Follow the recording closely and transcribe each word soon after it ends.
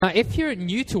Now, if you're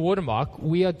new to Watermark,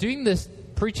 we are doing this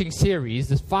preaching series,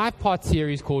 this 5-part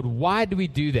series called Why Do We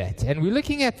Do That? And we're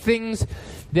looking at things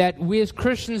that we as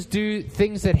Christians do,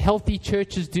 things that healthy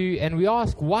churches do, and we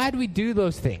ask, why do we do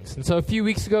those things? And so a few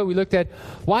weeks ago, we looked at,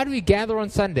 why do we gather on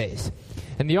Sundays?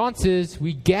 And the answer is,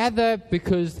 we gather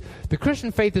because the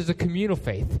Christian faith is a communal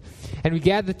faith. And we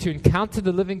gather to encounter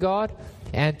the living God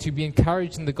and to be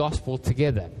encouraged in the gospel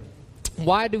together.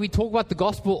 Why do we talk about the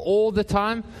gospel all the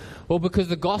time? Well, because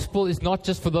the gospel is not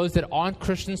just for those that aren't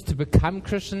Christians to become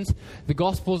Christians. The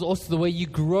gospel is also the way you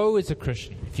grow as a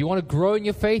Christian. If you want to grow in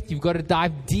your faith, you've got to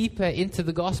dive deeper into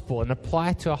the gospel and apply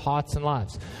it to our hearts and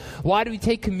lives. Why do we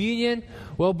take communion?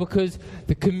 Well, because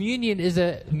the communion is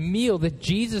a meal that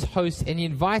Jesus hosts, and he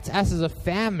invites us as a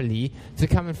family to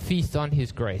come and feast on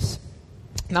his grace.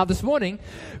 Now, this morning,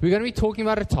 we're going to be talking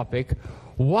about a topic.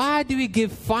 Why do we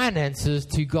give finances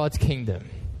to God's kingdom?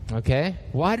 Okay?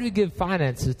 Why do we give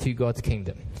finances to God's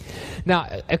kingdom? Now,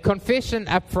 a confession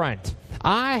up front.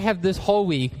 I have this whole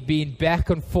week been back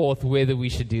and forth whether we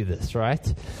should do this,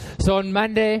 right? So on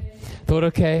Monday, thought,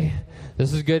 okay,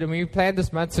 this is good. And we planned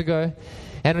this months ago.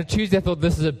 And on Tuesday, I thought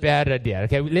this is a bad idea.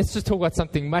 Okay, let's just talk about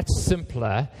something much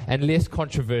simpler and less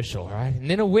controversial, right? And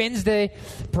then on Wednesday,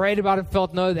 prayed about it,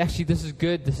 felt, no, actually, this is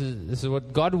good. This is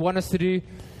what God wants us to do.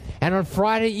 And on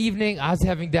Friday evening, I was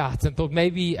having doubts and thought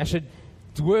maybe I should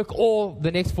work all the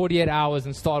next 48 hours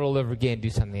and start all over again, do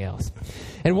something else.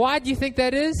 And why do you think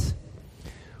that is?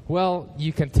 Well,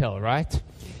 you can tell, right?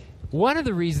 One of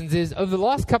the reasons is over the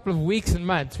last couple of weeks and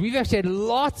months, we've actually had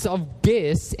lots of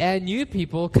guests and new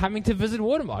people coming to visit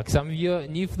Watermark. Some of you are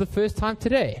new for the first time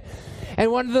today.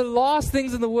 And one of the last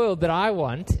things in the world that I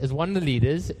want, as one of the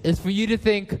leaders, is for you to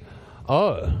think,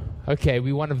 oh, okay,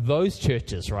 we're one of those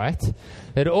churches, right?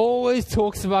 That always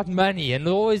talks about money and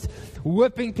always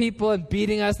whipping people and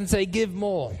beating us and say, give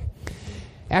more.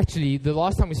 Actually, the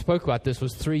last time we spoke about this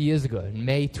was 3 years ago, in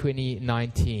May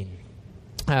 2019.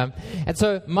 And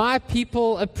so my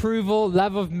people approval,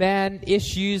 love of man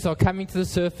issues are coming to the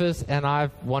surface, and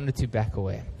I've wanted to back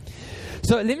away.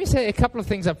 So let me say a couple of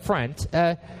things up front.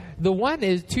 The one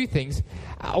is two things.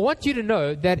 I want you to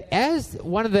know that as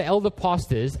one of the elder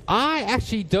pastors, I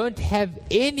actually don't have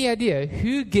any idea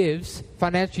who gives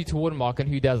financially to Watermark and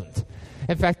who doesn't.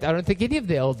 In fact, I don't think any of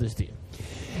the elders do.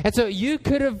 And so you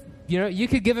could have, you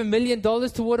could give $1 million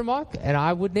to Watermark, and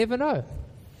I would never know.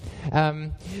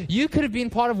 You could have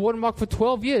been part of Watermark for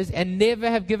 12 years and never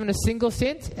have given a single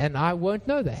cent, and I won't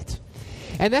know that.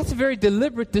 And that's a very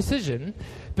deliberate decision,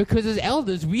 because as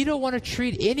elders, we don't want to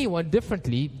treat anyone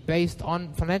differently based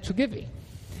on financial giving.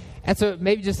 And so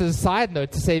maybe just as a side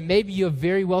note to say, maybe you're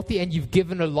very wealthy and you've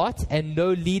given a lot and no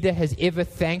leader has ever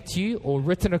thanked you or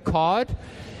written a card.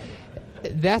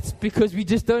 That's because we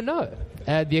just don't know.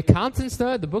 The accountants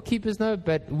know, the bookkeepers know,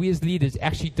 but we as leaders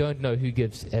actually don't know who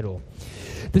gives at all.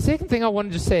 The second thing I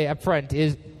wanted to say up front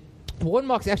is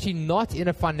Watermark's actually not in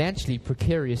a financially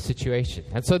precarious situation.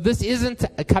 And so this isn't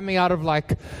coming out of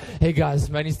like, hey guys,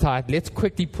 money's tight, let's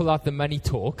quickly pull out the money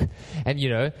talk.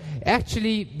 And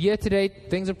actually year to date,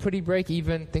 things are pretty break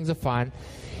even, things are fine.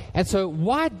 And so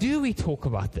why do we talk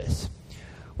about this?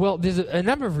 Well, there's a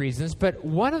number of reasons, but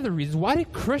one of the reasons, why do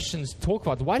Christians talk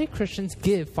about it? Why do Christians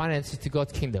give finances to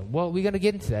God's kingdom? Well, we're going to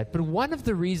get into that. But one of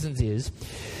the reasons is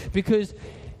because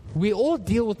we all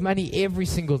deal with money every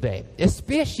single day,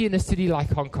 especially in a city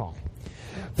like Hong Kong.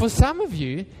 For some of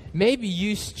you, maybe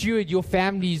you steward your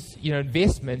family's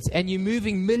investments and you're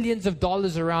moving millions of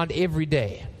dollars around every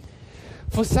day.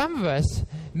 For some of us,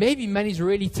 maybe money's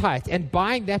really tight, and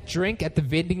buying that drink at the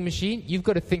vending machine, you've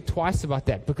got to think twice about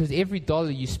that, because every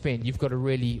dollar you spend, you've got to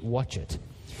really watch it.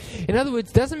 In other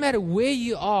words, it doesn't matter where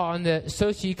you are on the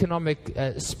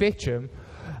socioeconomic spectrum,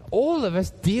 all of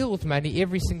us deal with money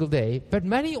every single day, but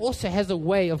money also has a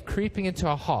way of creeping into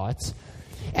our hearts,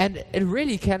 and it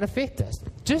really can affect us.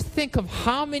 Just think of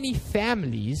how many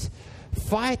families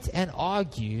fight and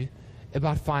argue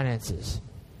about finances.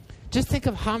 Just think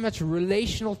of how much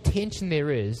relational tension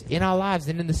there is in our lives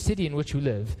and in the city in which we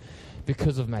live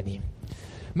because of money.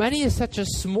 Money is such a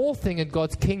small thing in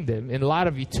God's kingdom in light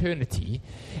of eternity,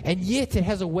 and yet it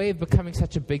has a way of becoming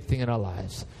such a big thing in our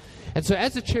lives. And so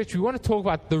as a church, we want to talk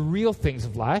about the real things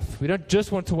of life. We don't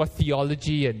just want to talk about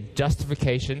theology and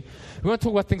justification. We want to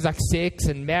talk about things like sex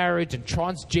and marriage and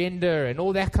transgender and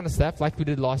all that kind of stuff like we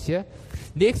did last year.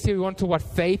 Next year, we want to talk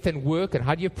about faith and work and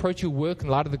how do you approach your work in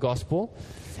light of the gospel.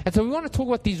 And so we want to talk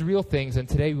about these real things, and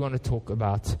today we want to talk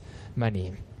about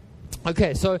money.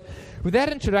 Okay, so with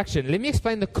that introduction, let me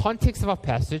explain the context of our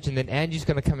passage, and then Angie's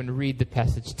going to come and read the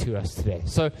passage to us today.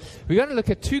 So we're going to look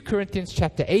at 2 Corinthians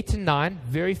chapter 8 and 9,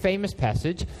 very famous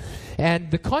passage. And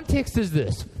the context is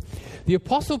this. The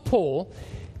Apostle Paul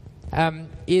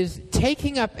is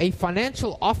taking up a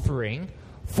financial offering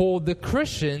for the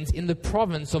Christians in the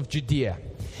province of Judea.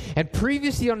 And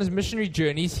previously on his missionary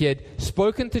journeys, he had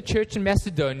spoken to church in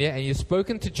Macedonia and he had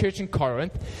spoken to church in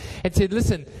Corinth and said,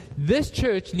 listen, this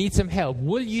church needs some help.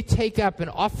 Will you take up an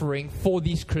offering for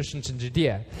these Christians in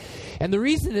Judea? And the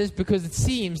reason is because it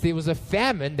seems there was a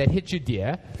famine that hit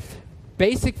Judea.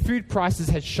 Basic food prices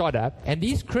had shot up, and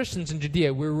these Christians in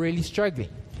Judea were really struggling.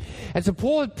 And so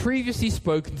Paul had previously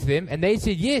spoken to them, and they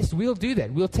said, yes, we'll do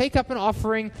that. We'll take up an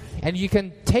offering, and you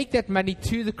can take that money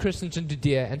to the Christians in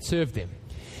Judea and serve them.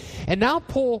 And now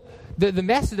Paul, the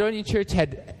Macedonian church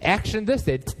had actioned this.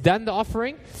 They'd done the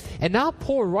offering. And now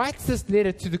Paul writes this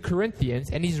letter to the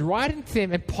Corinthians, and he's writing to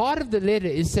them, and part of the letter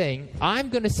is saying, I'm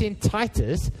going to send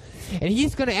Titus, and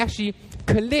he's going to actually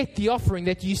collect the offering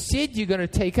that you said you're going to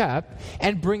take up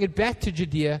and bring it back to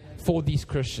Judea for these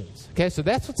Christians. Okay, so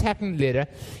that's what's happening in the letter.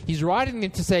 He's writing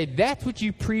them to say, that's what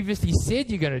you previously said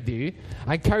you're going to do.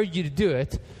 I encourage you to do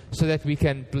it so that we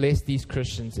can bless these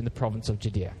Christians in the province of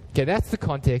Judea. Okay, that's the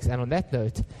context. And on that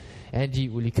note, Angie,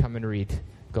 will you come and read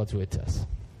God's word to us?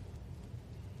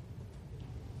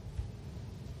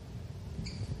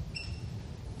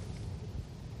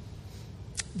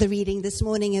 The reading this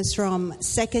morning is from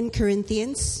 2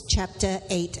 Corinthians chapter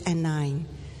 8 and 9.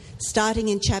 Starting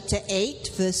in chapter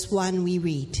 8, verse 1, we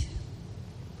read,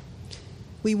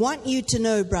 We want you to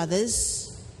know,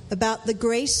 brothers, about the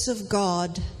grace of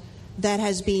God that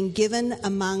has been given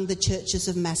among the churches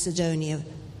of Macedonia.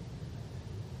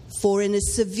 For in a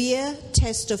severe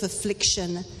test of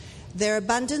affliction, their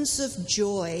abundance of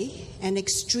joy and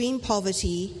extreme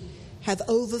poverty have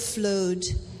overflowed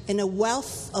in a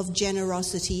wealth of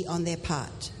generosity on their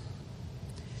part.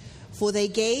 For they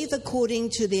gave according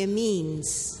to their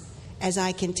means, as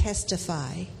I can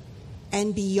testify,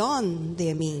 and beyond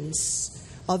their means,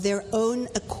 of their own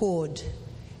accord,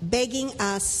 begging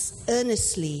us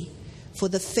earnestly for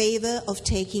the favor of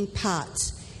taking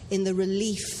part in the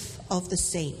relief of the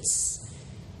saints.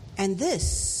 And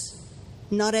this,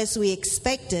 not as we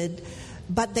expected,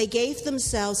 but they gave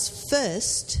themselves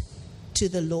first to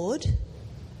the Lord,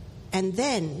 and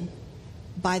then,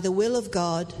 by the will of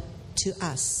God, to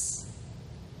us.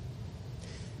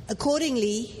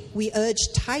 Accordingly, we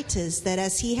urged Titus that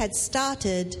as he had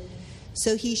started,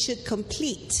 so he should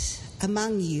complete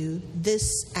among you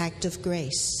this act of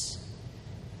grace.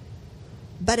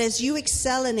 But as you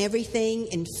excel in everything,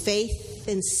 in faith,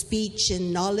 in speech,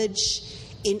 in knowledge,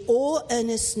 in all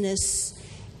earnestness,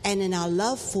 and in our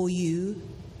love for you,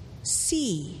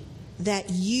 see that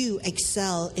you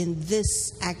excel in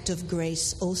this act of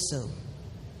grace also.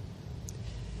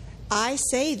 I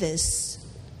say this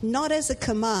not as a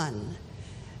command,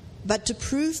 but to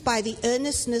prove by the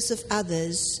earnestness of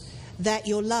others that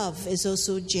your love is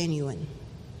also genuine.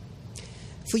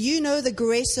 For you know the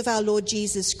grace of our Lord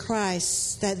Jesus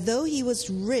Christ, that though he was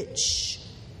rich,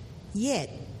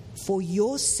 yet for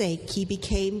your sake he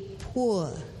became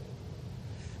poor,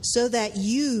 so that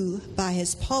you, by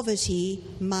his poverty,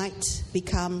 might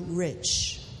become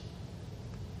rich.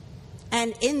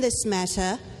 And in this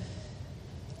matter,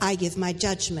 I give my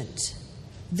judgment.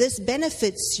 This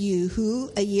benefits you who,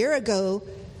 a year ago,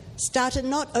 started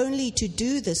not only to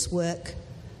do this work,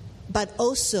 but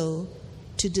also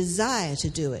to desire to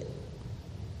do it.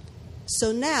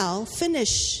 So now,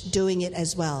 finish doing it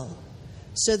as well,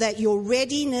 so that your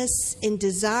readiness in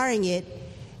desiring it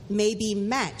may be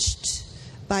matched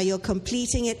by your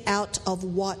completing it out of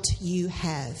what you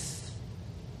have.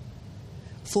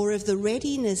 For if the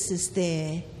readiness is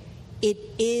there, it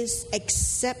is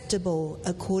acceptable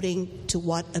according to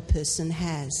what a person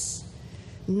has,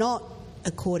 not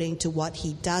according to what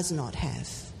he does not have.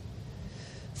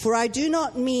 For I do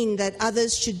not mean that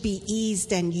others should be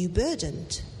eased and you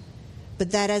burdened,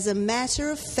 but that as a matter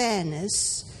of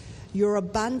fairness, your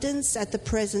abundance at the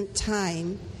present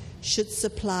time should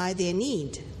supply their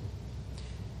need,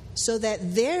 so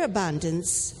that their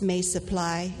abundance may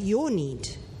supply your need,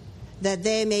 that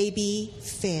there may be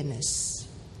fairness.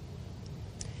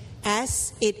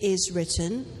 As it is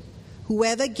written,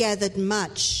 whoever gathered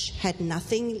much had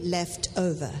nothing left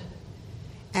over,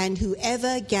 and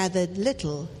whoever gathered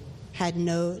little had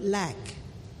no lack.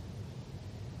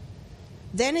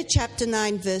 Then in chapter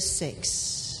 9, verse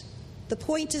 6, the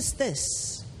point is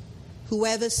this: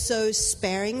 whoever sows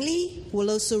sparingly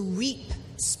will also reap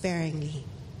sparingly,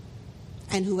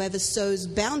 and whoever sows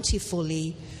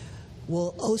bountifully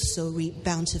will also reap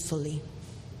bountifully.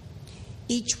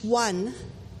 Each one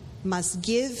must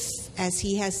give as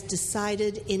he has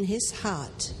decided in his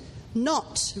heart,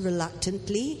 not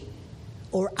reluctantly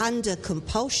or under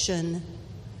compulsion,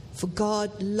 for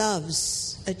God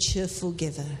loves a cheerful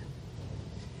giver.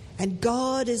 And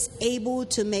God is able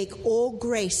to make all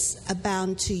grace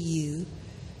abound to you,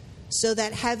 so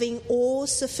that having all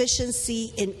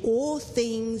sufficiency in all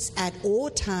things at all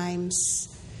times,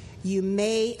 you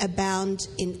may abound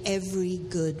in every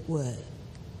good work.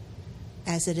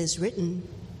 As it is written,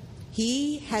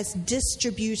 He has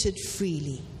distributed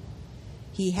freely.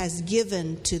 He has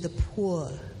given to the poor.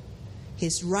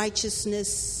 His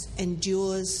righteousness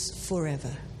endures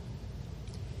forever.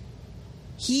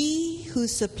 He who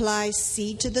supplies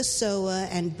seed to the sower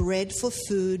and bread for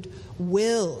food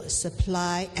will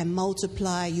supply and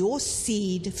multiply your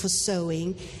seed for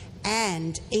sowing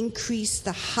and increase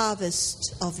the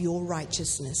harvest of your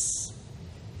righteousness.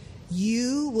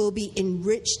 You will be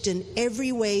enriched in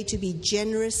every way to be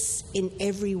generous in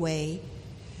every way,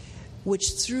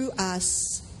 which through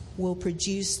us will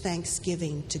produce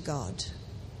thanksgiving to God.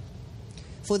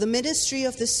 For the ministry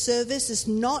of this service is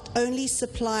not only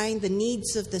supplying the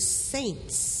needs of the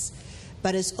saints,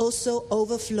 but is also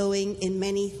overflowing in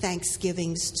many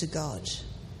thanksgivings to God.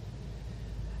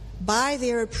 By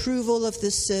their approval of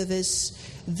this service,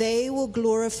 they will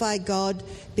glorify God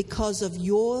because of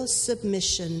your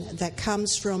submission that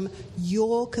comes from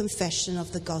your confession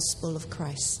of the gospel of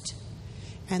Christ,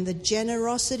 and the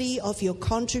generosity of your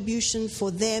contribution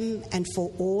for them and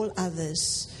for all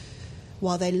others,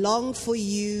 while they long for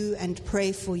you and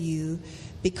pray for you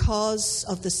because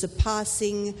of the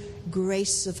surpassing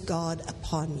grace of God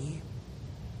upon you.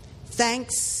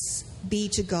 Thanks be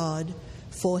to God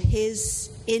for His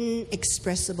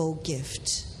inexpressible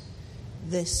gift.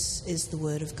 This is the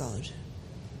word of God.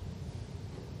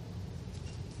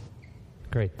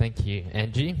 Great, thank you,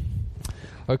 Angie.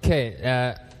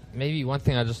 Okay, maybe one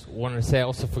thing I just wanted to say, I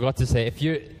also forgot to say, if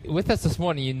you're with us this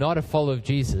morning, you're not a follower of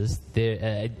Jesus,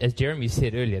 there, as Jeremy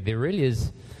said earlier, there really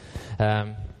is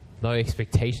no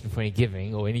expectation for any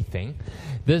giving or anything.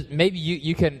 Maybe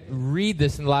you can read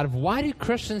this in light of, why do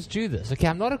Christians do this? Okay,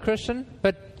 I'm not a Christian,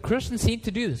 but Christians seem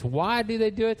to do this. Why do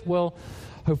they do it? Well,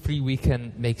 hopefully we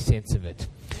can make sense of it.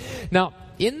 Now,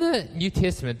 in the New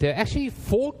Testament, there are actually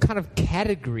 4 kind of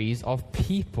categories of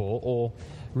people or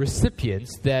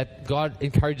recipients that God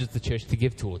encourages the church to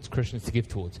give towards, Christians to give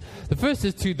towards. The first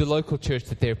is to the local church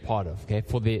that they're part of, okay,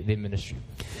 for their ministry.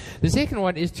 The second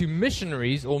one is to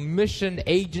missionaries or mission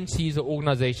agencies or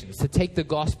organizations to take the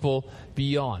gospel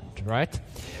beyond, right?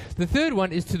 The third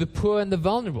one is to the poor and the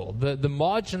vulnerable, the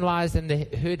marginalized and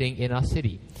the hurting in our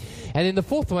city. And then the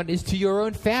fourth one is to your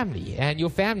own family and your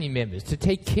family members, to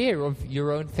take care of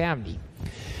your own family.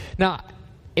 Now,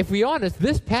 if we're honest,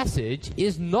 this passage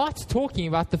is not talking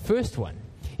about the first one.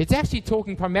 It's actually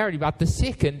talking primarily about the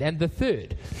second and the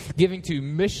third, giving to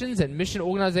missions and mission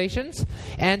organizations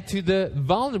and to the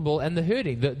vulnerable and the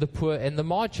hurting, the poor and the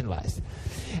marginalized.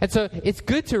 And so it's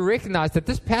good to recognize that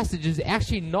this passage is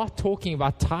actually not talking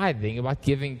about tithing, about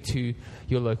giving to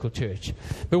your local church.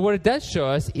 But what it does show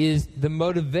us is the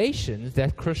motivations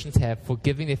that Christians have for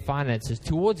giving their finances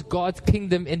towards God's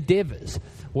kingdom endeavors,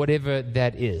 whatever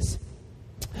that is.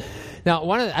 Now,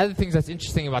 one of the other things that's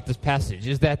interesting about this passage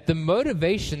is that the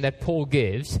motivation that Paul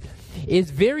gives is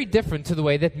very different to the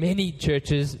way that many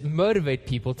churches motivate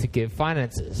people to give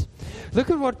finances. Look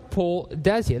at what Paul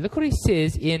does here. Look what he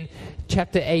says in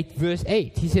chapter 8, verse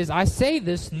 8. He says, I say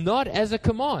this not as a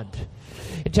command.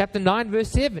 In chapter 9, verse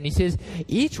 7, he says,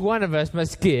 each one of us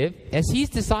must give as he's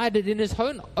decided in his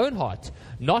own heart,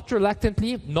 not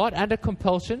reluctantly, not under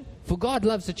compulsion, for God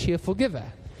loves a cheerful giver.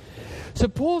 So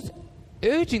Paul's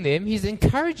urging them, he's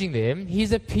encouraging them,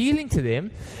 he's appealing to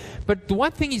them, but the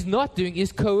one thing he's not doing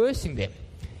is coercing them.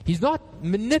 He's not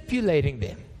manipulating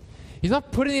them. He's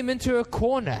not putting them into a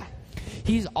corner.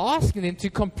 He's asking them to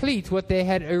complete what they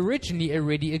had originally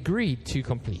already agreed to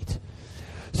complete.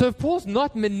 So if Paul's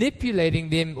not manipulating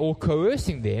them or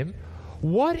coercing them,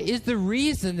 what is the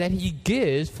reason that he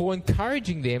gives for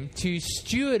encouraging them to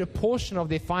steward a portion of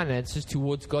their finances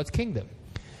towards God's kingdom?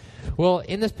 Well,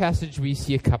 in this passage, we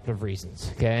see a couple of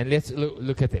reasons, okay, and let's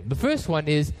look at them. The first one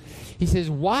is, he says,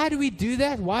 why do we do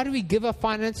that? Why do we give our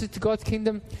finances to God's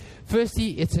kingdom?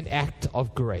 Firstly, it's an act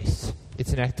of grace.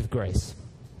 It's an act of grace.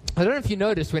 I don't know if you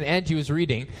noticed when Angie was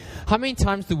reading how many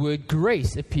times the word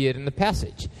grace appeared in the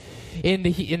passage. In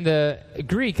the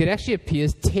Greek, it actually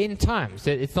appears 10 times.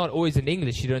 It's not always in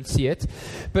English, you don't see it.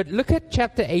 But look at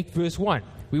chapter 8, verse 1.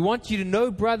 We want you to know,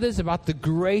 brothers, about the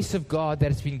grace of God that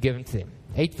has been given to them.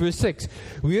 8 verse 6,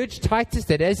 we urge Titus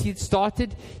that as he had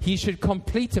started, he should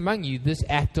complete among you this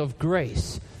act of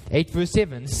grace. 8 verse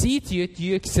 7, see to it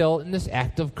you excel in this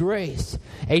act of grace.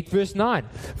 8 verse 9,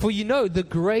 for you know the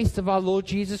grace of our Lord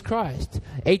Jesus Christ.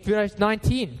 8 verse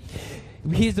 19,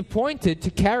 He's appointed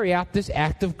to carry out this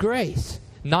act of grace.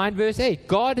 9 verse 8,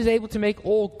 God is able to make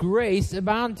all grace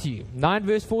abound to you. 9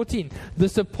 verse 14, the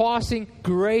surpassing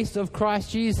grace of Christ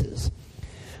Jesus.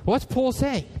 What's Paul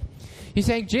saying? He's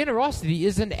saying generosity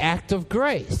is an act of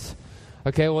grace.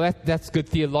 Okay, well that's good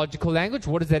theological language.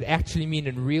 What does that actually mean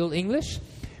in real English?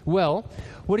 Well,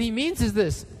 what he means is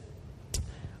this.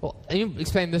 Well, let me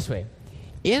explain this way.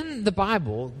 In the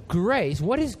Bible, grace,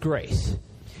 what is grace?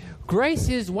 Grace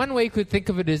is, one way you could think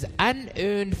of it, as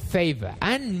unearned favor,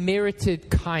 unmerited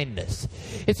kindness.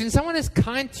 It's when someone is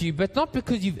kind to you, but not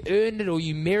because you've earned it or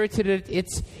you merited it.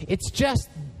 It's just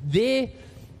their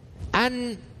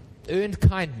unearned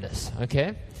kindness,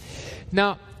 okay?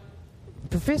 Now,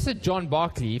 Professor John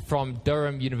Barclay from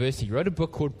Durham University wrote a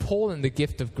book called Paul and the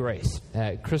Gift of Grace.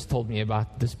 Chris told me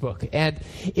about this book. And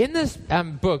in this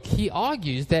book, he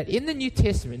argues that in the New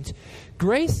Testament,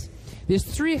 grace, there's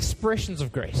 3 expressions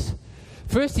of grace.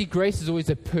 Firstly, grace is always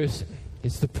a person.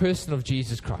 It's the person of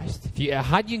Jesus Christ.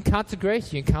 How do you encounter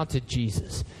grace? You encounter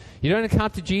Jesus. You don't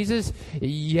encounter Jesus,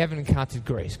 you haven't encountered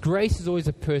grace. Grace is always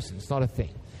a person. It's not a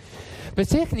thing. But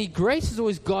secondly, grace is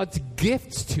always God's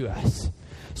gifts to us.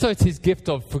 So it's his gift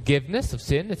of forgiveness of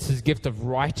sin. It's his gift of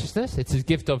righteousness. It's his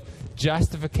gift of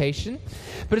justification.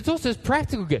 But it's also his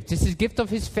practical gift. It's his gift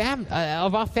of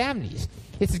of our families.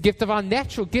 It's the gift of our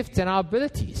natural gifts and our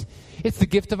abilities. It's the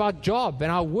gift of our job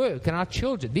and our work and our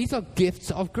children. These are gifts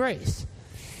of grace.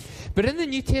 But in the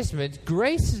New Testament,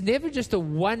 grace is never just a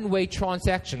one-way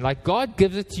transaction. Like God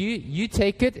gives it to you, you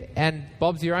take it, and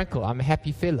Bob's your uncle. I'm a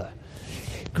happy fella.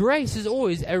 Grace is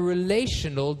always a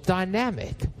relational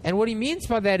dynamic. And what he means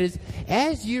by that is,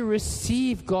 as you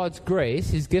receive God's grace,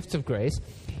 his gifts of grace,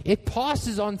 it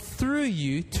passes on through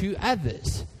you to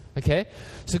others. Okay?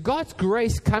 So God's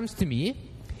grace comes to me,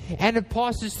 and it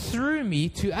passes through me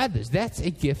to others. That's a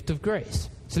gift of grace.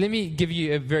 So let me give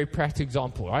you a very practical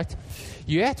example, right?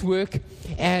 You're at work,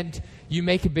 and you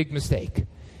make a big mistake.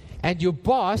 And your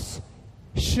boss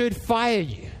should fire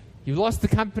you. You've lost the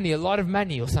company a lot of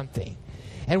money or something.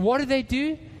 And what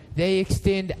do? They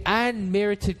extend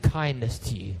unmerited kindness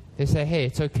to you. They say, hey,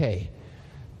 it's okay.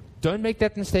 Don't make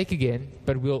that mistake again,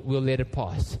 but we'll let it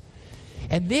pass.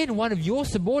 And then one of your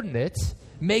subordinates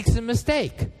makes a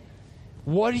mistake.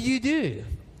 What do?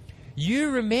 You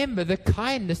remember the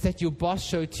kindness that your boss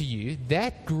showed to you,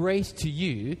 that grace to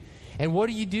you, and what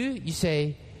do? You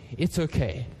say, it's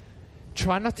okay.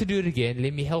 Try not to do it again.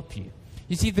 Let me help you.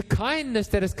 You see, the kindness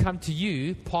that has come to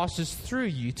you passes through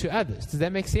you to others. Does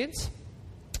that make sense?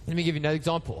 Let me give you another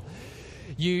example.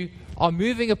 You are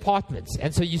moving apartments,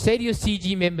 and so you say to your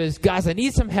CG members, guys, I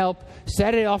need some help.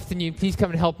 Saturday afternoon, please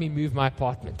come and help me move my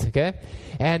apartment, okay?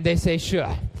 And they say,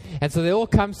 sure. And so they all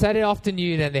come Saturday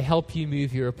afternoon, and they help you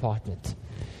move your apartment.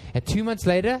 And 2 months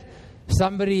later,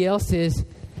 somebody else says,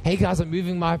 hey, guys, I'm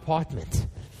moving my apartment.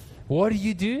 What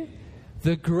do?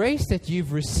 The grace that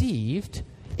you've received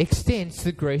extends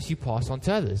the grace you pass on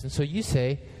to others. And so you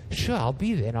say, sure, I'll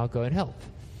be there and I'll go and help.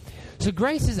 So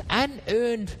grace is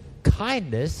unearned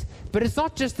kindness, but it's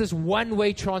not just this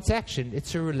one-way transaction.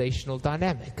 It's a relational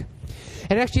dynamic.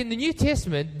 And actually in the New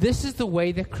Testament, this is the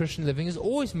way that Christian living is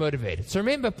always motivated. So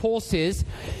remember, Paul says,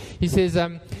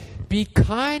 be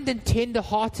kind and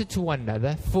tender-hearted to one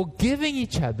another, forgiving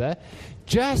each other,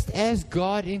 just as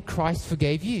God in Christ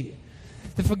forgave you.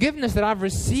 The forgiveness that I've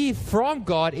received from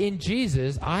God in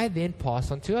Jesus, I then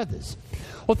pass on to others.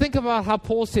 Or think about how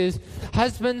Paul says,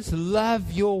 husbands,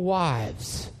 love your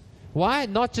wives. Why?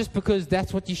 Not just because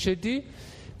that's what you should do,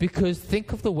 because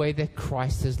think of the way that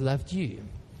Christ has loved you.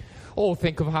 Or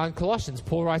think of how in Colossians,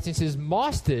 Paul writes and says,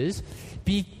 masters,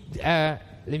 let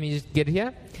me just get it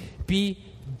here,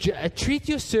 treat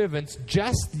your servants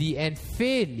justly and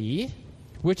fairly,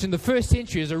 which in the first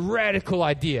century is a radical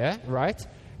idea, right?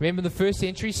 Remember, in the first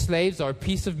century, slaves are a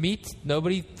piece of meat.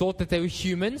 Nobody thought that they were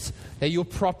humans. They're your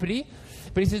property.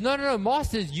 But he says, no,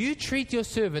 masters, you treat your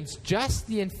servants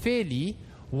justly and fairly.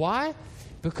 Why?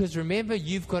 Because remember,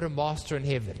 you've got a master in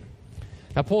heaven.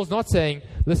 Now, Paul's not saying,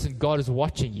 listen, God is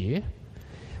watching you.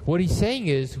 What he's saying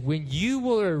is, when you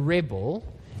were a rebel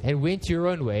and went your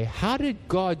own way, how did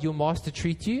God, your master,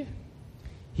 treat you?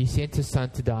 He sent his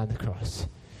son to die on the cross.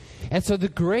 And so the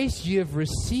grace you have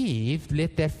received,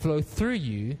 let that flow through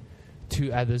you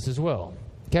to others as well.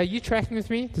 Okay, are you tracking with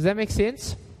me? Does that make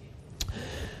sense?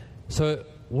 So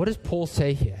what does Paul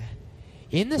say here?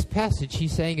 In this passage,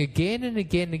 he's saying again and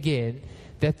again and again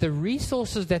that the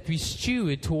resources that we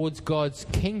steward towards God's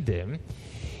kingdom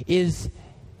is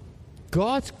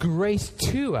God's grace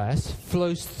to us,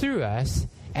 flows through us,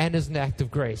 and is an act of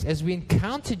grace. As we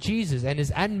encounter Jesus and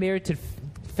his unmerited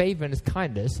favor and His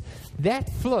kindness, that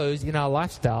flows in our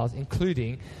lifestyles,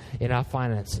 including in our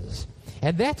finances.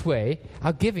 And that way,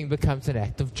 our giving becomes an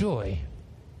act of joy.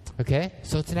 Okay?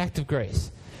 So it's an act of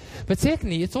grace. But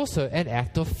secondly, it's also an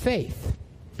act of faith.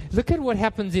 Look at what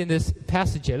happens in this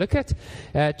passage here. Look at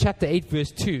chapter 8,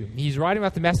 verse 2. He's writing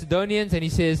about the Macedonians, and he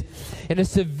says, in a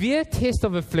severe test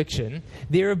of affliction,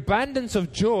 their abundance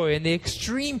of joy and their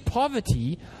extreme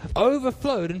poverty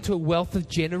overflowed into a wealth of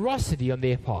generosity on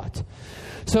their part.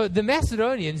 So the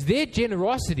Macedonians, their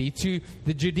generosity to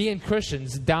the Judean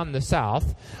Christians down the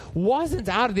south wasn't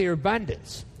out of their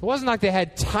abundance. It wasn't like they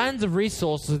had tons of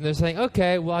resources and they're saying,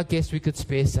 okay, well, I guess we could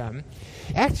spare some.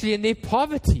 Actually, in their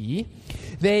poverty,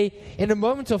 they, in a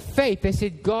moment of faith, they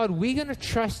said, God, we're going to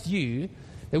trust you,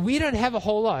 that we don't have a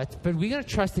whole lot, but we're going to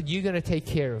trust that you're going to take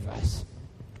care of us.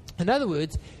 In other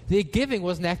words, their giving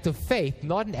was an act of faith,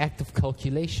 not an act of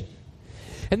calculation.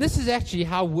 And this is actually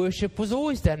how worship was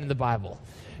always done in the Bible.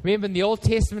 Remember in the Old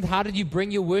Testament, how did you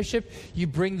bring your worship? You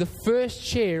bring the first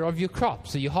share of your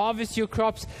crops. So you harvest your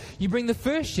crops, you bring the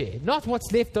first share, not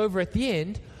what's left over at the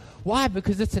end. Why?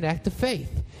 Because it's an act of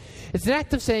faith. It's an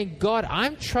act of saying, God,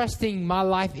 I'm trusting my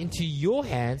life into your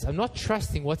hands. I'm not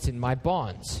trusting what's in my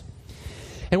barns.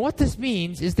 And what this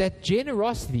means is that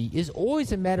generosity is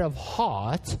always a matter of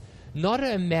heart, not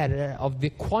a matter of the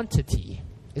quantity.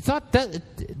 It's not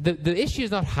the issue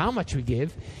is not how much we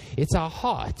give, it's our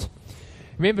heart.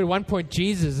 Remember, at one point,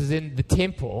 Jesus is in the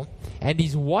temple, and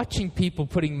he's watching people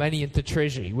putting money into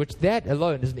treasury, which that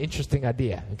alone is an interesting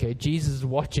idea. Okay, Jesus is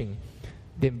watching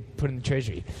them put in the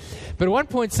treasury. But at one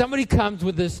point, somebody comes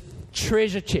with this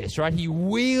treasure chest, right? He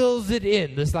wheels it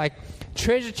in, this like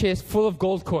treasure chest full of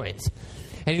gold coins.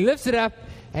 And he lifts it up,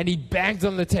 and he bangs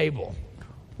on the table.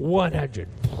 100,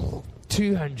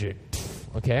 200,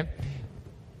 okay?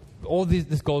 All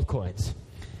these gold coins.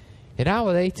 An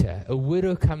hour later, a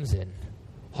widow comes in,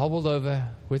 hobbled over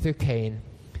with her cane,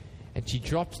 and she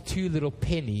drops 2 little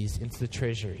pennies into the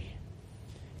treasury.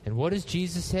 And what does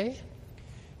Jesus say?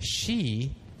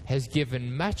 She has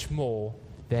given much more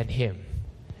than him.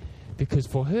 Because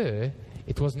for her,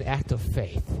 it was an act of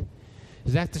faith. It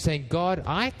was an act of saying, God,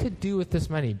 I could do with this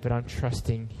money, but I'm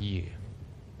trusting you.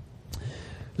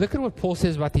 Look at what Paul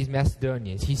says about these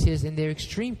Macedonians. He says, in their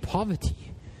extreme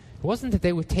poverty, it wasn't that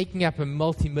they were taking up a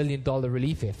multi-million-dollar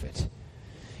relief effort.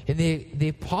 In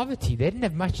their poverty, they didn't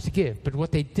have much to give. But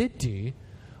what they did do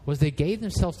was they gave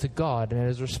themselves to God, and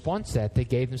as a response to that, they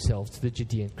gave themselves to the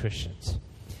Judean Christians.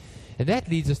 And that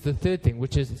leads us to the third thing,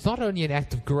 which is it's not only an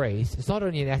act of grace, it's not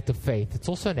only an act of faith, it's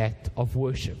also an act of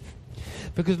worship.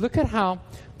 Because look at how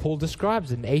Paul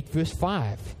describes it in 8 verse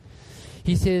 5.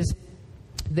 He says,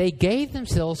 they gave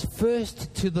themselves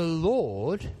first to the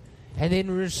Lord, and in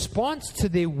response to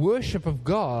their worship of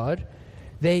God,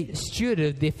 they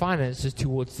stewarded their finances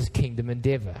towards this kingdom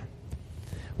endeavor.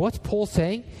 What's Paul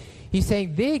saying? He's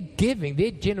saying their giving,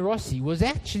 their generosity was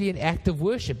actually an act of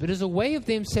worship. It is a way of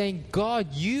them saying,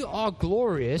 God, you are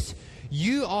glorious,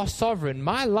 you are sovereign,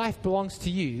 my life belongs to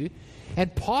you,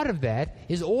 and part of that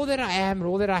is all that I am and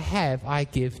all that I have, I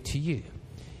give to you.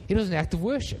 It was an act of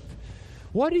worship.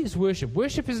 What is worship?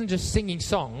 Worship isn't just singing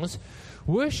songs.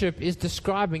 Worship is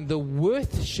describing the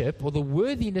worthship or the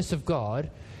worthiness of God,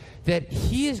 that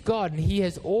He is God and He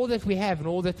has all that we have and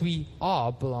all that we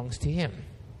are belongs to Him.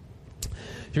 Do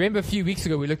you remember a few weeks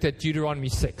ago we looked at Deuteronomy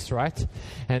 6, right?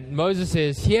 And Moses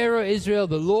says, Hear, O Israel,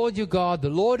 the Lord your God, the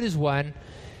Lord is one.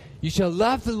 You shall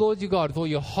love the Lord your God with all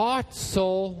your heart,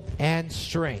 soul, and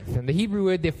strength. And the Hebrew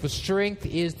word there for strength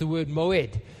is the word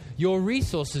moed, your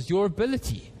resources, your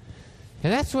ability.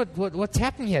 And that's what's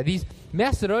happening here. These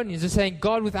Macedonians are saying,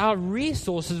 God, with our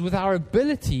resources, with our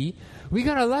ability, we're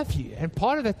going to love you. And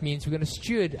part of that means we're going to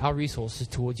steward our resources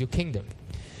towards your kingdom.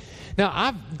 Now,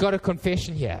 I've got a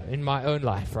confession here in my own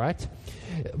life, right?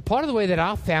 Part of the way that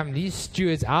our family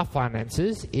stewards our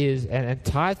finances is, and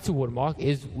tithes to Watermark,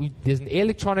 is there's an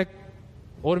electronic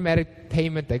automatic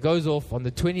payment that goes off on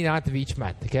the 29th of each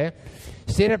month, okay?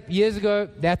 Set up years ago,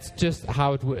 that's just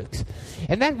how it works.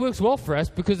 And that works well for us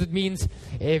because it means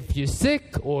if you're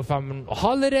sick or if I'm on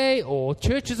holiday or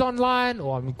church is online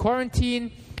or I'm in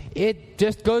quarantine, it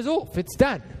just goes off. It's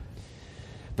done.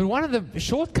 But one of the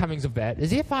shortcomings of that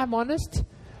is, if I'm honest,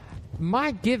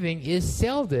 my giving is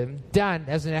seldom done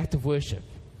as an act of worship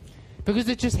because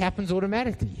it just happens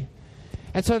automatically.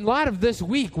 And so in light of this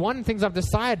week, one of the things I've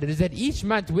decided is that each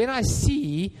month when I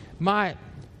see my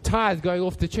tithe going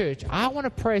off to church, I want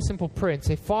to pray a simple prayer and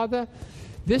say, Father,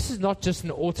 this is not just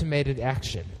an automated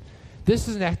action. This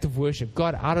is an act of worship.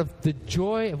 God, out of the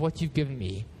joy of what you've given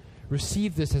me,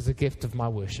 receive this as a gift of my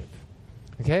worship.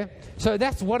 Okay? So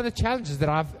that's one of the challenges that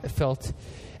I've felt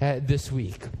this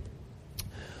week.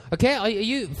 Okay, are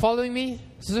you following me?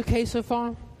 Is this okay so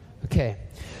far? Okay.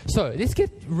 So let's get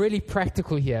really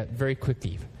practical here very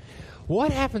quickly.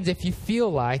 What happens if you feel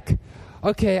like,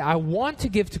 okay, I want to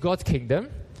give to God's kingdom,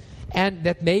 and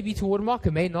that may be to Watermark,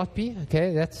 it may not be,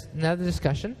 okay, that's another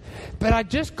discussion, but I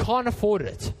just can't afford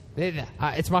it.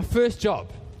 It's my first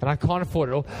job, and I can't afford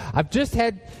it. Or I've just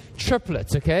had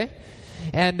triplets, okay,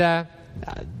 and I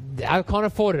can't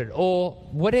afford it, or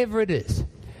whatever it is.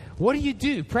 What do you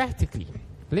do practically?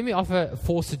 Let me offer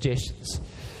 4 suggestions.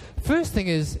 First thing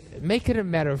is, make it a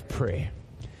matter of prayer.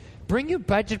 Bring your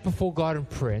budget before God in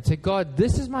prayer and say, God,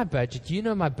 this is my budget. You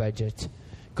know my budget.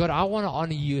 God, I want to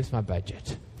honor you with my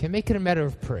budget. Okay, make it a matter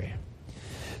of prayer.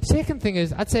 Second thing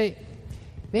is, I'd say,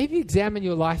 maybe examine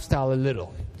your lifestyle a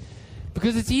little.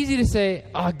 Because it's easy to say,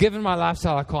 given my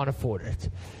lifestyle, I can't afford it.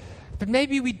 But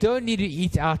maybe we don't need to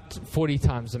eat out 40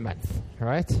 times a month,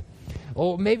 right?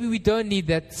 Or maybe we don't need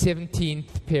that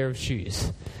 17th pair of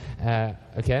shoes.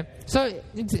 Okay? So,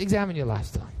 examine your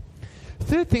lifestyle.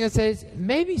 Third thing I'd say is,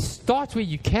 maybe start where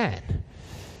you can.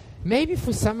 Maybe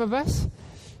for some of us,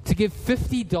 to give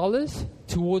 $50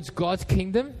 towards God's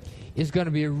kingdom is going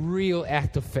to be a real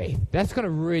act of faith. That's going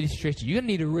to really stretch you. You're going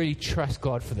to need to really trust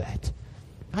God for that.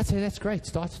 I'd say that's great.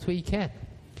 Start with where you can.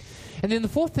 And then the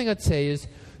fourth thing I'd say is,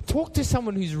 talk to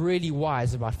someone who's really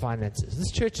wise about finances.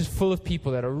 This church is full of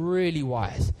people that are really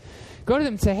wise. Go to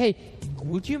them and say, hey,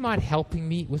 would you mind helping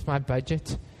me with my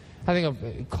budget? I think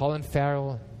of Colin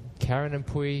Farrell, Karen and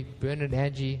Pui, Bernard and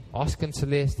Angie, Oscar and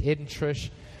Celeste, Ed and Trish.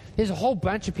 There's a whole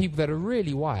bunch of people that are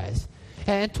really wise.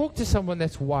 And talk to someone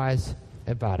that's wise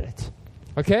about it.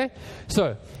 Okay?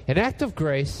 So, an act of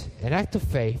grace, an act of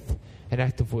faith, an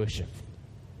act of worship.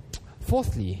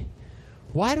 Fourthly,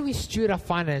 why do we steward our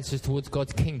finances towards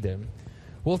God's kingdom?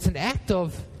 Well, it's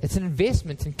an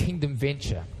investment in kingdom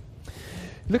venture.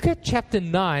 Look at chapter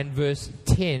 9, verse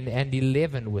 10 and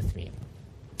 11 with me.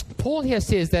 Paul here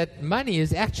says that money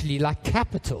is actually like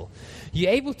capital.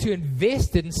 You're able to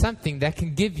invest it in something that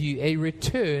can give you a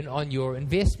return on your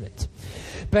investment.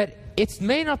 But it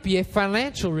may not be a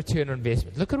financial return on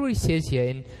investment. Look at what he says here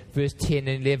in verse 10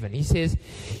 and 11. He says,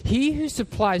 he who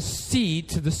supplies seed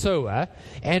to the sower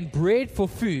and bread for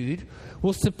food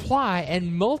will supply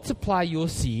and multiply your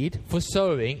seed for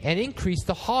sowing and increase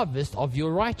the harvest of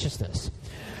your righteousness.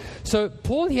 So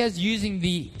Paul here is using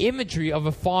the imagery of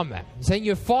a farmer. He's saying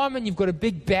you're a farmer and you've got a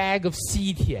big bag of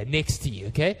seed here next to you,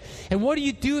 okay? And what do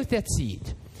you do with that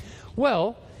seed?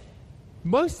 Well,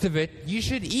 most of it you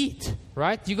should eat,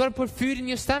 right? You've got to put food in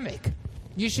your stomach.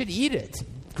 You should eat it.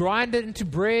 Grind it into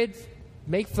bread,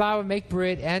 make flour, make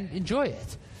bread, and enjoy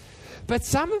it. But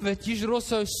some of it you should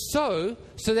also sow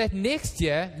so that next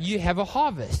year you have a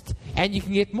harvest and you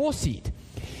can get more seed.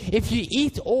 If you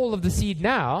eat all of the seed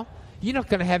now, you're not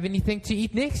going to have anything to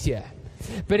eat next year.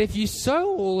 But if you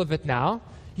sow all of it now,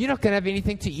 you're not going to have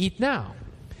anything to eat now.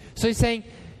 So he's saying,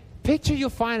 picture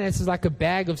your finances like a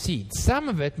bag of seeds. Some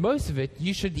of it, most of it,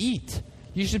 you should eat.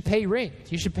 You should pay rent.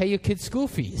 You should pay your kids' school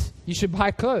fees. You should buy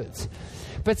clothes.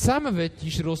 But some of it, you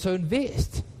should also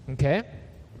invest. Okay?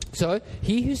 So,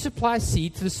 he who supplies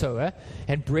seed to the sower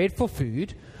and bread for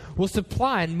food will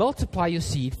supply and multiply your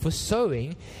seed for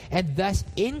sowing and thus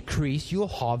increase your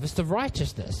harvest of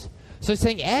righteousness. So it's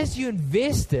saying as you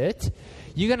invest it,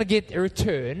 you're going to get a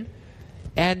return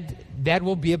and that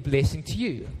will be a blessing to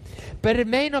you. But it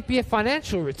may not be a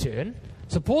financial return.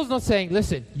 So Paul's not saying,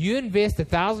 listen, you invest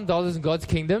 $1,000 in God's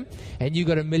kingdom and you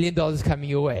got $1 million coming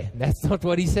your way. That's not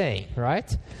what he's saying,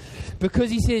 right? Because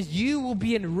he says you will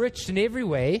be enriched in every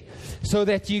way so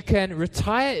that you can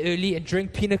retire early and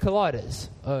drink pina coladas.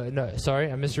 Oh, no,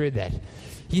 sorry, I misread that.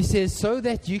 He says so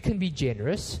that you can be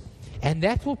generous and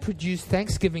that will produce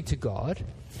thanksgiving to God.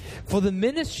 For the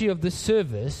ministry of the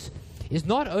service is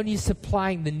not only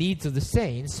supplying the needs of the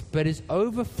saints, but is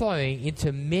overflowing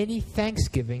into many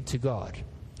thanksgiving to God.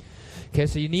 Okay,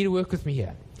 so you need to work with me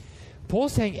here.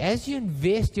 Paul's saying, as you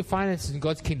invest your finances in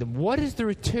God's kingdom, what is the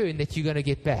return that you're going to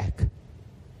get back?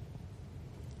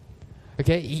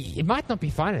 Okay, it might not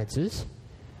be finances.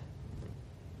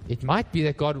 It might be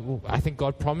that I think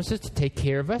God promises to take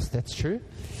care of us. That's true.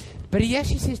 But he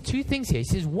actually says two things here. He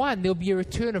says, one, there'll be a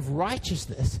return of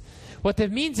righteousness. What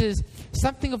that means is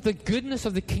something of the goodness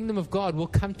of the kingdom of God will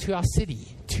come to our city,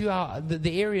 to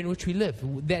the area in which we live,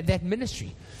 that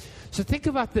ministry. So think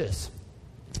about this.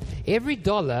 Every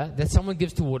dollar that someone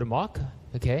gives to Watermark,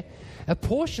 okay, a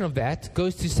portion of that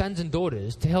goes to sons and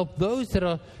daughters to help those that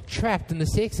are trapped in the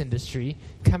sex industry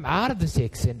come out of the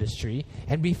sex industry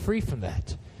and be free from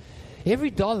that.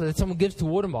 Every dollar that someone gives to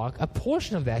Watermark, a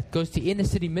portion of that goes to inner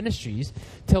city ministries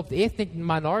to help the ethnic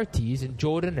minorities in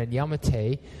Jordan and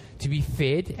Yamate to be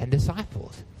fed and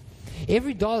discipled.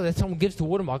 every dollar that someone gives to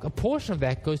Watermark, a portion of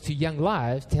that goes to Young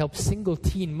Lives to help single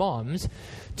teen moms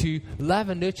to love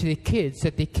and nurture their kids so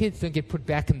that their kids don't get put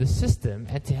back in the system,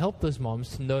 and to help those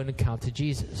moms to know and encounter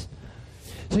Jesus.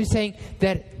 So he's saying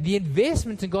that the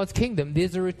investment in God's kingdom,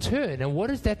 there's a return. And what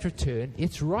is that return?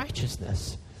 It's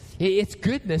righteousness. It's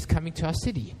goodness coming to our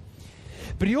city.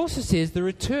 But he also says the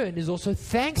return is also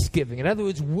thanksgiving. In other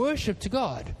words, worship to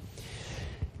God.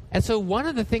 And so one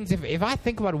of the things, if I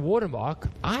think about Watermark,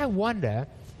 I wonder,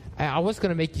 I was going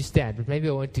to make you stand, but maybe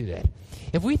I won't do that.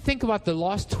 If we think about the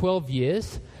last 12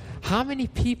 years, how many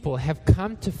people have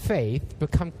come to faith,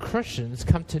 become Christians,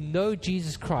 come to know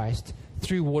Jesus Christ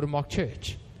through Watermark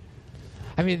Church?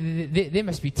 I mean, there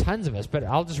must be tons of us, but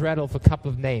I'll just rattle off a couple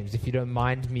of names if you don't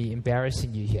mind me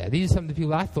embarrassing you here. These are some of the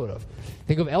people I thought of.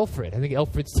 Think of Alfred. I think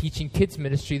Alfred's teaching kids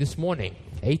ministry this morning.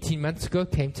 18 months ago,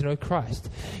 came to know Christ.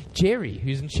 Jerry,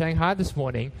 who's in Shanghai this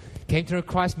morning, came to know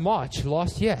Christ March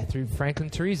last year through Franklin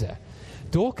Teresa.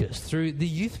 Dorcas, through the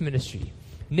youth ministry.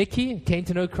 Nikki came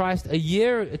to know Christ 2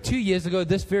 years ago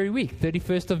this very week,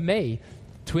 31st of May,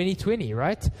 2020,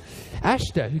 right?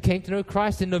 Ashta, who came to know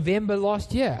Christ in November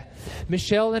last year.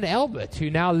 Michelle and Albert,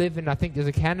 who now live in, I think, is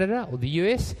it Canada or the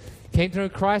US, came to know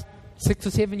Christ 6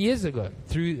 or 7 years ago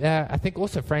through, I think,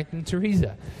 also Franklin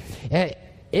Teresa.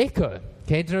 Echo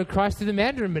came to know Christ through the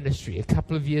Mandarin ministry a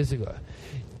couple of years ago.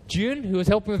 June, who was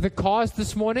helping with the cars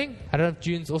this morning. I don't know if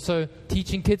June's also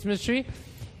teaching kids ministry.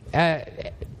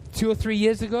 2 or 3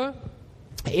 years ago.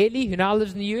 Ellie, who now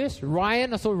lives in the US.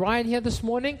 Ryan, I saw Ryan here this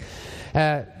morning.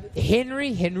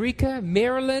 Henry, Henrika,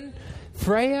 Marilyn,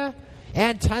 Freya,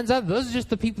 and tons of others. Those are just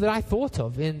the people that I thought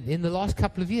of in the last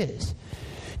couple of years.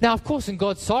 Now, of course, in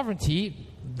God's sovereignty,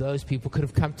 those people could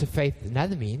have come to faith in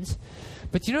other means.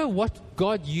 But you know what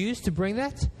God used to bring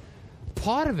that?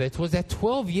 Part of it was that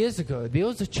 12 years ago, there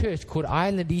was a church called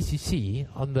Island ECC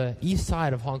on the east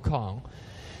side of Hong Kong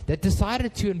that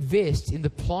decided to invest in the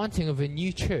planting of a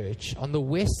new church on the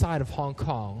west side of Hong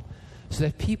Kong so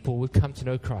that people would come to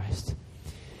know Christ.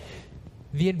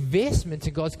 The investment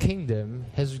in God's kingdom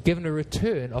has given a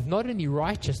return of not only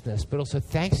righteousness, but also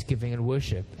thanksgiving and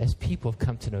worship as people have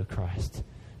come to know Christ.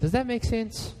 Does that make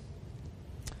sense?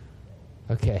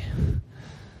 Okay.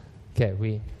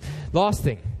 Last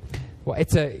thing. Well,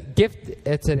 it's a gift.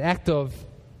 It's an act of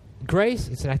grace.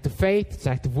 It's an act of faith. It's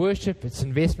an act of worship. It's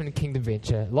investment in kingdom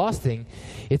venture. Last thing,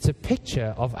 it's a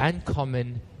picture of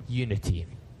uncommon unity.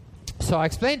 So I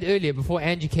explained earlier, before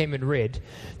Angie came and read,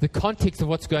 the context of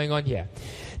what's going on here.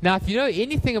 Now, if you know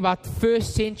anything about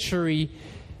first century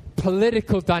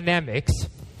political dynamics,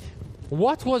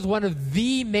 what was one of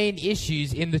the main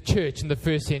issues in the church in the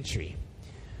first century?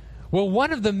 Well,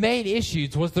 one of the main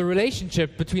issues was the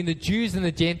relationship between the Jews and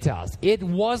the Gentiles. It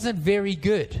wasn't very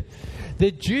good.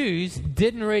 The Jews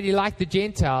didn't really like the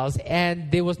Gentiles, and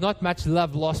there was not much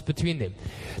love lost between them.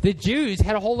 The Jews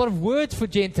had a whole lot of words for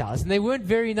Gentiles, and they weren't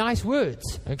very nice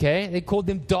words, okay? They called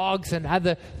them dogs and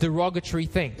other derogatory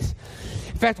things.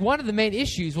 In fact, one of the main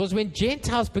issues was when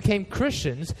Gentiles became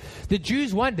Christians, the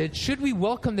Jews wondered, should we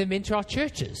welcome them into our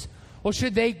churches? Or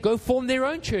should they go form their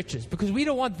own churches? Because we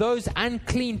don't want those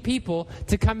unclean people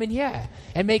to come in here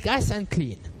and make us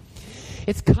unclean.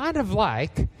 It's kind of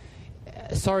like,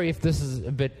 sorry if this is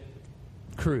a bit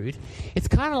crude, it's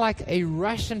kind of like a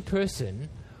Russian person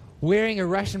wearing a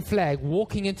Russian flag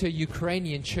walking into a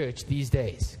Ukrainian church these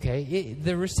days. Okay,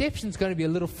 the reception's going to be a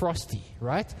little frosty,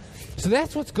 right? So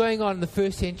that's what's going on in the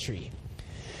first century.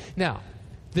 Now,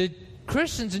 the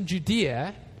Christians in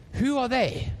Judea, who are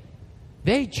they?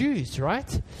 They're Jews,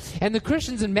 right? And the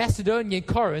Christians in Macedonia and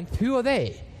Corinth, who are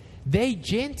they? They're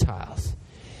Gentiles.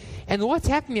 And what's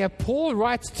happening here, Paul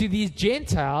writes to these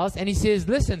Gentiles and he says,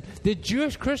 listen, the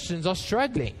Jewish Christians are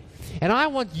struggling. And I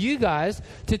want you guys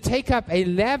to take up a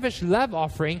lavish love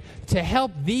offering to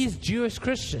help these Jewish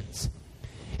Christians.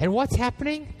 And what's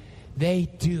happening? They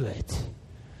do it.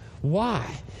 Why?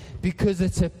 Because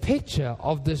it's a picture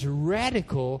of this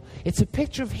radical, it's a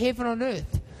picture of heaven on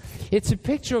earth. It's a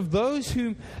picture of those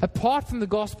who, apart from the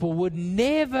gospel, would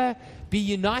never be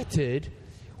united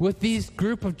with these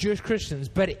group of Jewish Christians.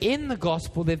 But in the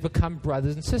gospel, they've become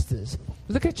brothers and sisters.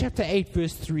 Look at chapter 8,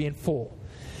 verse 3 and 4.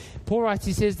 Paul writes,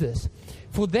 he says this,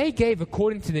 "For they gave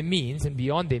according to their means and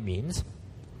beyond their means,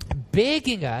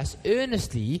 begging us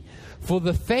earnestly for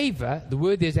the favor," the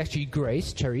word there is actually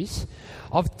grace, charis,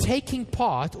 "of taking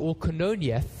part," or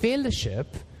koinonia,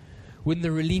 fellowship, with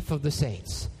the relief of the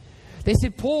saints. They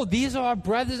said, Paul, these are our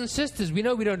brothers and sisters. We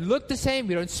know we don't look the same.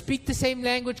 We don't speak the same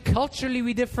language. Culturally,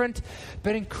 we're different.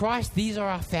 But in Christ, these are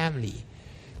our family.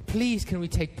 Please, can we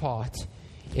take part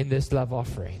in this love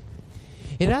offering?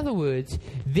 In other words,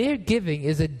 their giving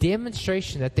is a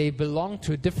demonstration that they belong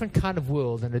to a different kind of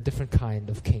world and a different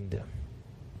kind of kingdom.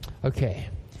 Okay,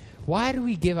 why do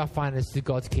we give our finances to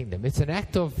God's kingdom? It's an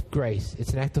act of grace.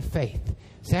 It's an act of faith.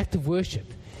 It's an act of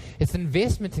worship. It's an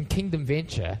investment in kingdom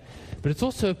venture, but it's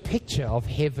also a picture of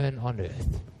heaven on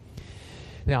earth.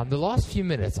 Now, in the last few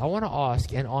minutes, I want to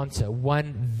ask and answer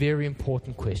one very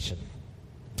important question.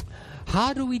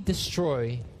 How do we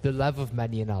destroy the love of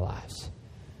money in our lives?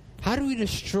 How do we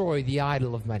destroy the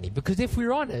idol of money? Because if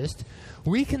we're honest,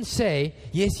 we can say,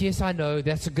 yes, I know,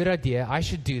 that's a good idea, I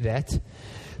should do that.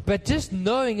 But just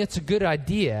knowing it's a good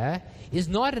idea is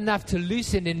not enough to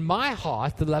loosen in my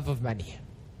heart the love of money.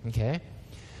 Okay?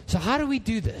 So how do we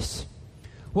do this?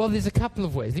 Well, there's a couple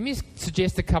of ways. Let me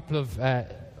suggest a couple of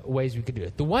ways we could do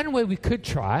it. The one way we could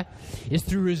try is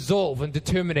through resolve and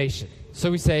determination. So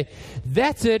we say,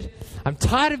 that's it. I'm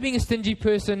tired of being a stingy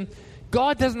person.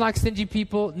 God doesn't like stingy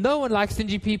people. No one likes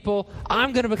stingy people.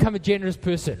 I'm going to become a generous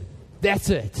person. That's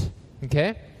it.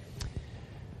 Okay?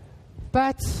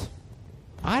 But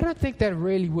I don't think that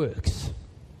really works.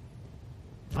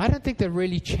 I don't think that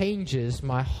really changes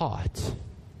my heart.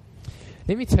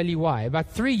 Let me tell you why. About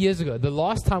 3 years ago, the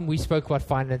last time we spoke about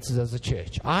finances as a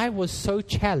church, I was so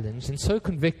challenged and so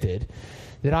convicted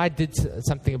that I did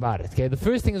something about it. Okay, the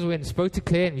first thing is we went and spoke to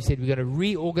Claire and we said we're going to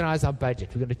reorganize our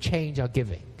budget. We're going to change our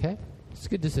giving. Okay, it's a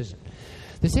good decision.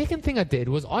 The second thing I did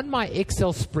was on my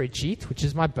Excel spreadsheet, which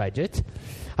is my budget,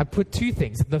 I put two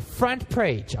things. The front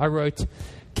page, I wrote,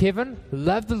 Kevin,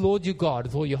 love the Lord your God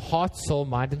with all your heart, soul,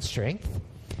 mind, and strength.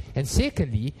 And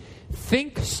secondly,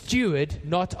 think steward,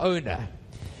 not owner.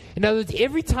 In other words,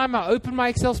 every time I open my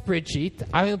Excel spreadsheet,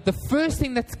 the first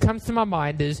thing that comes to my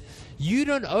mind is, you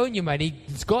don't own your money,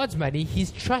 it's God's money,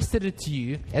 He's trusted it to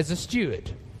you as a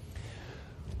steward.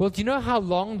 Well, do you know how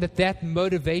long that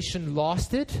motivation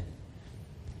lasted?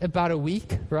 About a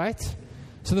week, right?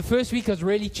 So the first week I was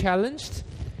really challenged.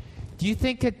 Do you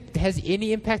think it has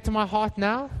any impact on my heart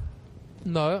now?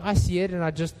 No, I see it and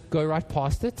I just go right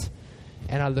past it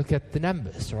and I look at the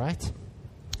numbers, right?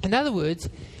 In other words,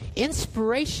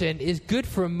 inspiration is good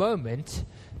for a moment,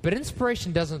 but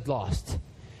inspiration doesn't last.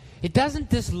 It doesn't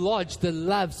dislodge the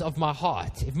loves of my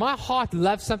heart. If my heart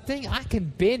loves something, I can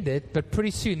bend it, but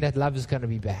pretty soon that love is going to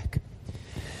be back.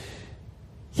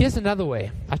 Here's another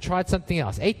way. I tried something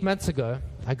else. 8 months ago,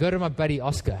 I go to my buddy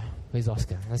Oscar. Where's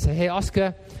Oscar? And I say, hey,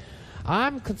 Oscar,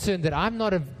 I'm concerned that I'm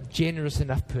not a generous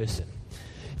enough person.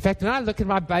 In fact, when I look at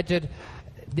my budget,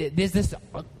 there's this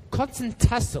constant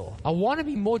tussle. I want to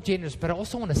be more generous, but I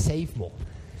also want to save more.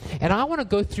 And I want to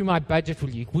go through my budget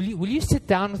with you. Will you sit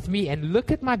down with me and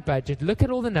look at my budget, look at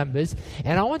all the numbers,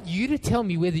 and I want you to tell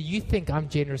me whether you think I'm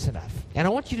generous enough. And I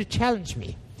want you to challenge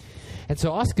me. And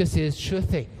so Oscar says, sure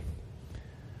thing.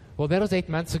 Well, that was 8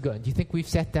 months ago. Do you think we've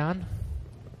sat down?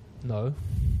 No.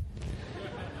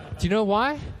 Do you know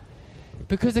why?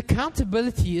 Because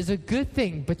accountability is a good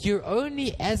thing, but you're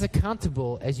only as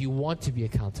accountable as you want to be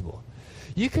accountable.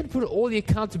 You can put all the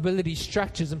accountability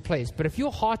structures in place, but if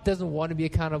your heart doesn't want to be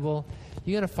accountable,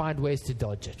 you're going to find ways to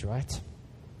dodge it, right?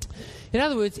 In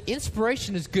other words,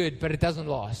 inspiration is good, but it doesn't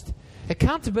last.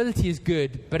 Accountability is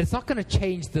good, but it's not going to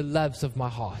change the loves of my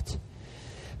heart.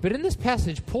 But in this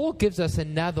passage, Paul gives us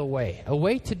another way, a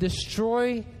way to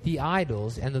destroy the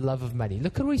idols and the love of money.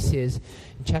 Look at what he says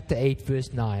in chapter 8,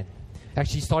 verse 9.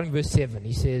 Actually, starting verse 7,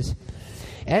 he says,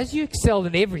 as you excel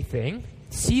in everything,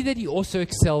 see that you also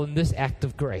excel in this act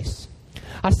of grace.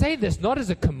 I say this not as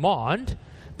a command,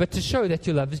 but to show that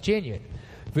your love is genuine.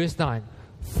 Verse 9,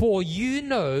 for you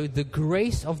know the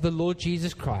grace of the Lord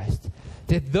Jesus Christ,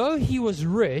 that though he was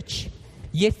rich,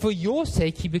 yet for your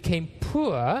sake he became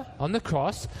poor on the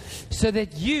cross, so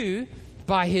that you,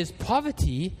 by his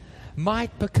poverty,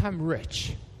 might become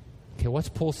rich. Okay, what's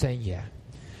Paul saying here?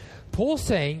 Paul's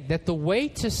saying that the way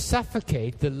to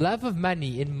suffocate the love of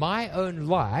money in my own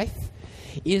life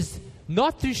is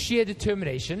not through sheer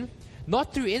determination,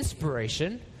 not through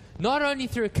inspiration, not only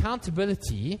through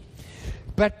accountability,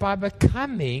 but by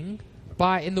becoming,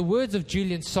 in the words of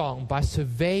Julian's song, by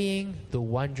surveying the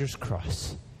wondrous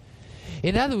cross.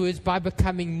 In other words, by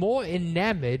becoming more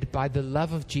enamored by the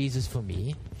love of Jesus for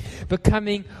me,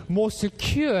 becoming more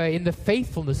secure in the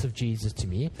faithfulness of Jesus to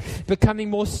me,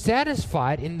 becoming more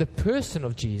satisfied in the person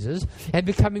of Jesus, and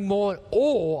becoming more in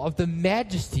awe of the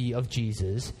majesty of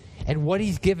Jesus and what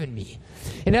he's given me.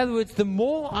 In other words, the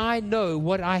more I know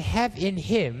what I have in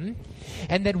him,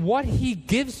 and that what he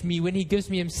gives me when he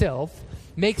gives me himself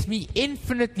makes me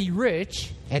infinitely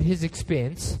rich at his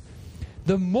expense,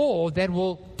 the more that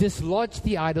will dislodge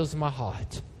the idols in my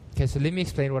heart. Okay, so let me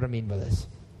explain what I mean by this.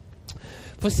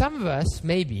 For some of us,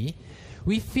 maybe,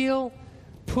 we feel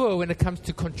poor when it comes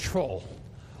to control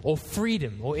or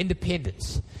freedom or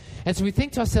independence. And so we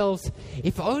think to ourselves,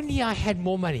 if only I had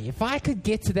more money, if I could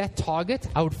get to that target,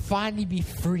 I would finally be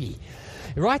free.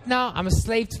 Right now, I'm a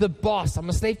slave to the boss. I'm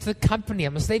a slave to the company.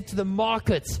 I'm a slave to the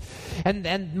markets.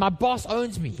 And my boss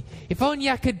owns me. If only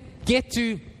I could get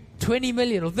to 20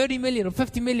 million or 30 million or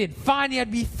 50 million, finally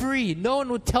I'd be free. No one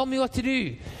would tell me what to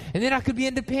do. And then I could be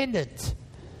independent.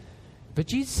 But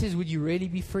Jesus says, would you really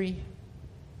be free?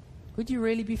 Would you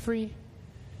really be free?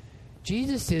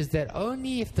 Jesus says that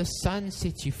only if the Son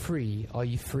sets you free are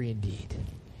you free indeed.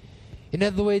 In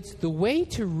other words, the way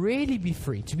to really be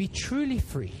free, to be truly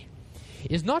free,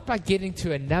 is not by getting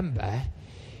to a number.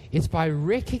 It's by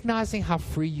recognizing how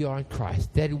free you are in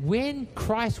Christ. That when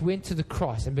Christ went to the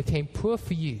cross and became poor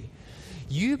for you,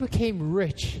 you became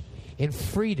rich in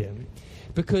freedom.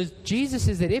 Because Jesus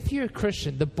says that if you're a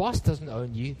Christian, the boss doesn't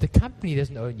own you, the company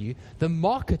doesn't own you, the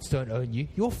markets don't own you,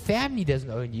 your family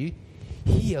doesn't own you.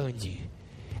 He owns you.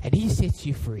 And He sets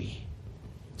you free.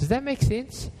 Does that make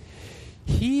sense?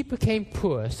 He became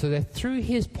poor so that through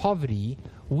His poverty,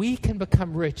 we can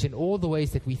become rich in all the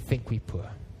ways that we think we're poor.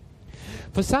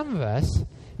 For some of us,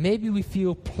 maybe we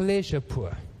feel pleasure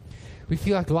poor. We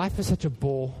feel like life is such a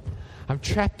bore. I'm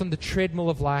trapped on the treadmill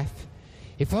of life.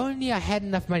 If only I had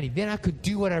enough money, then I could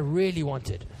do what I really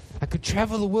wanted. I could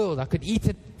travel the world. I could eat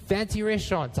at fancy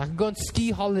restaurants. I could go on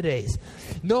ski holidays.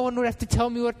 No one would have to tell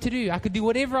me what to do. I could do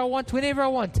whatever I want, whenever I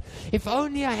want. If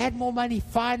only I had more money,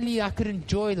 finally I could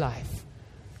enjoy life.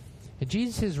 And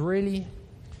Jesus says, really?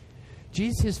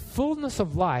 Jesus' fullness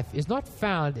of life is not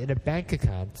found in a bank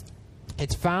account.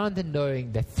 It's found in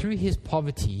knowing that through His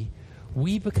poverty,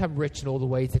 we become rich in all the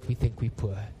ways that we think we're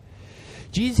poor.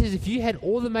 Jesus says if you had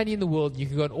all the money in the world, you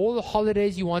could go on all the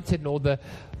holidays you wanted and all the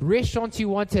restaurants you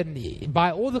wanted and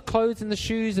buy all the clothes and the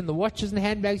shoes and the watches and the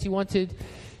handbags you wanted,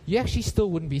 you actually still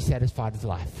wouldn't be satisfied with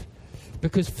life.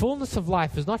 Because fullness of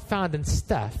life is not found in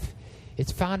stuff,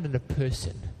 it's found in a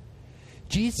person.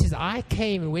 Jesus says, I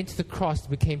came and went to the cross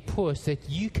and became poor so that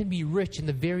you can be rich in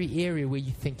the very area where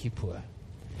you think you're poor.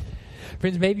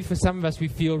 Friends, maybe for some of us we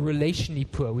feel relationally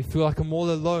poor. We feel like I'm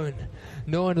all alone.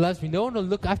 No one loves me. No one will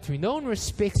look up to me. No one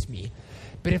respects me.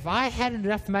 But if I had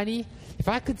enough money, if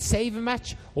I could save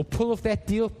much or pull off that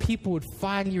deal, people would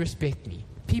finally respect me.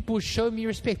 People would show me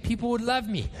respect. People would love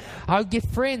me. I would get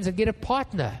friends and get a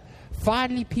partner.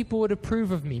 Finally, people would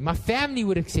approve of me. My family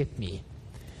would accept me.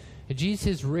 And Jesus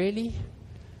says, really?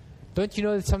 Don't you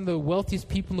know that some of the wealthiest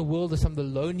people in the world are some of the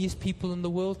loneliest people in the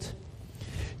world?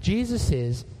 Jesus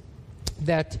says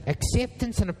that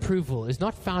acceptance and approval is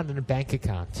not found in a bank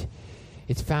account.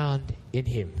 It's found in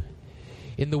Him.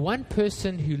 In the one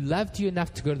person who loved you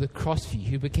enough to go to the cross for you,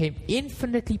 who became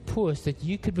infinitely poor so that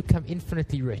you could become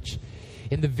infinitely rich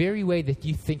in the very way that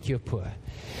you think you're poor.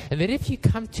 And that if you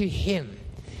come to Him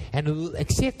and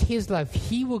accept His love,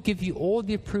 He will give you all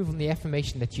the approval and the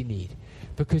affirmation that you need.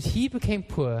 Because He became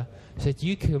poor so that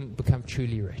you can become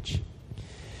truly rich.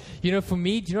 You know, for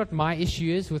me, do you know what my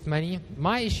issue is with money?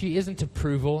 My issue isn't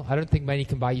approval. I don't think money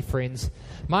can buy you friends.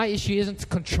 My issue isn't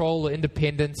control or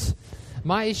independence.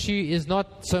 My issue is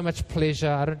not so much pleasure.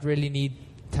 I don't really need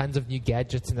tons of new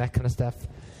gadgets and that kind of stuff.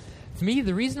 For me,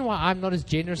 the reason why I'm not as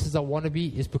generous as I want to be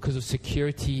is because of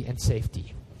security and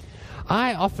safety.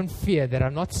 I often fear that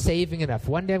I'm not saving enough.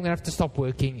 One day I'm going to have to stop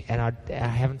working and I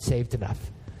haven't saved enough.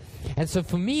 And so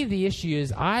for me, the issue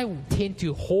is I tend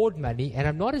to hoard money and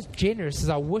I'm not as generous as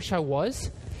I wish I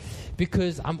was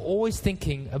because I'm always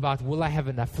thinking about, will I have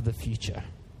enough for the future?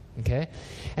 Okay?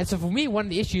 And so for me, one of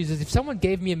the issues is if someone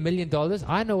gave me $1 million,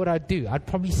 I know what I'd do. I'd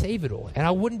probably save it all and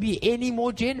I wouldn't be any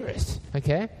more generous.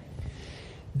 Okay?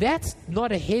 That's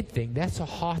not a head thing. That's a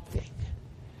heart thing.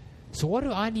 So what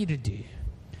do I need to do?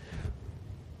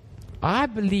 I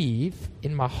believe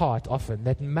in my heart often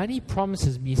that money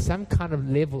promises me some kind of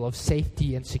level of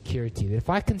safety and security. That if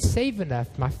I can save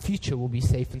enough, my future will be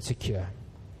safe and secure.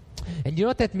 And you know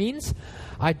what that means?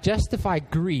 I justify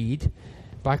greed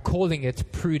by calling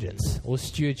it prudence or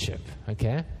stewardship.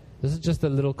 Okay? This is just a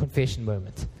little confession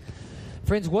moment.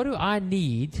 Friends, what do I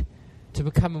need to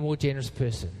become a more generous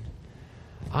person?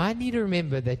 I need to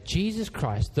remember that Jesus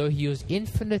Christ, though He was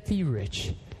infinitely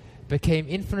rich, became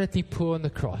infinitely poor on the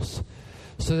cross,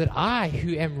 so that I,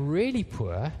 who am really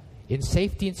poor in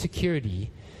safety and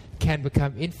security, can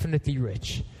become infinitely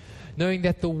rich. Knowing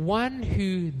that the one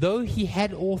who, though He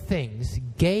had all things,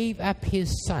 gave up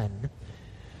His Son,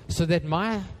 so that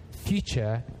my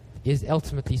future is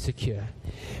ultimately secure.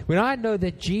 When I know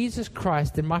that Jesus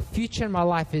Christ and my future and my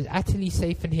life is utterly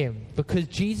safe in Him, because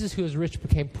Jesus who was rich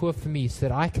became poor for me so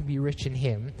that I can be rich in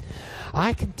Him,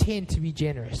 I can tend to be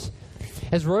generous.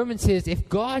 As Romans says, if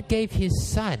God gave his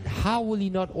Son, how will he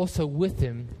not also with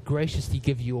him graciously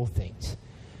give you all things?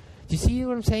 Do you see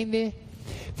what I'm saying there?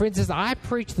 For instance, I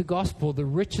preach the gospel, the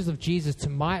riches of Jesus, to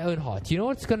my own heart. You know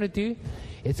what it's going to do?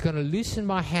 It's going to loosen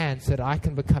my hands so that I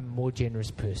can become a more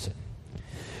generous person.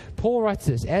 Paul writes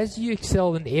this, as you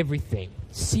excel in everything,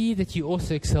 see that you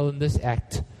also excel in this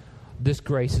act, this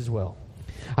grace as well.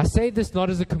 I say this not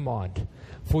as a command,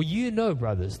 for you know,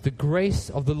 brothers, the grace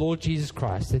of the Lord Jesus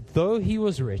Christ, that though he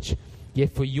was rich,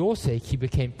 yet for your sake he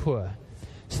became poor,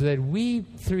 so that we,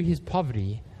 through his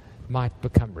poverty, might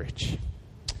become rich.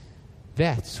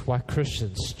 That's why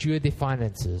Christians steward their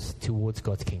finances towards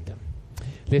God's kingdom.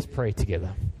 Let's pray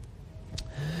together.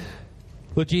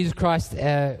 Lord Jesus Christ,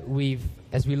 as we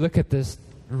look at this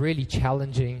really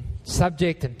challenging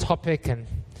subject and topic and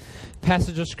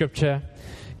passage of Scripture,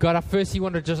 God, I firstly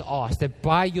want to just ask that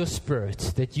by your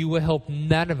Spirit, that you will help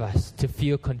none of us to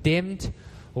feel condemned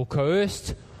or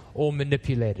coerced or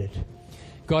manipulated.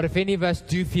 God, if any of us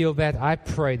do feel that, I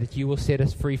pray that you will set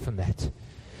us free from that.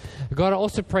 God, I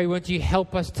also pray, won't you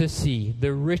help us to see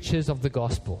the riches of the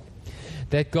gospel?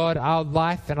 That, God, our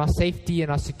life and our safety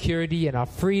and our security and our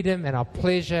freedom and our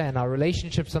pleasure and our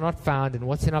relationships are not found in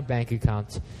what's in our bank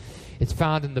account. It's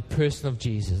found in the person of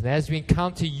Jesus. And as we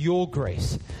encounter your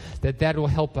grace, that will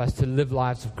help us to live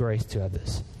lives of grace to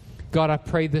others. God, I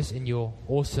pray this in your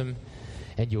awesome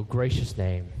and your gracious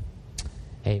name.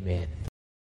 Amen.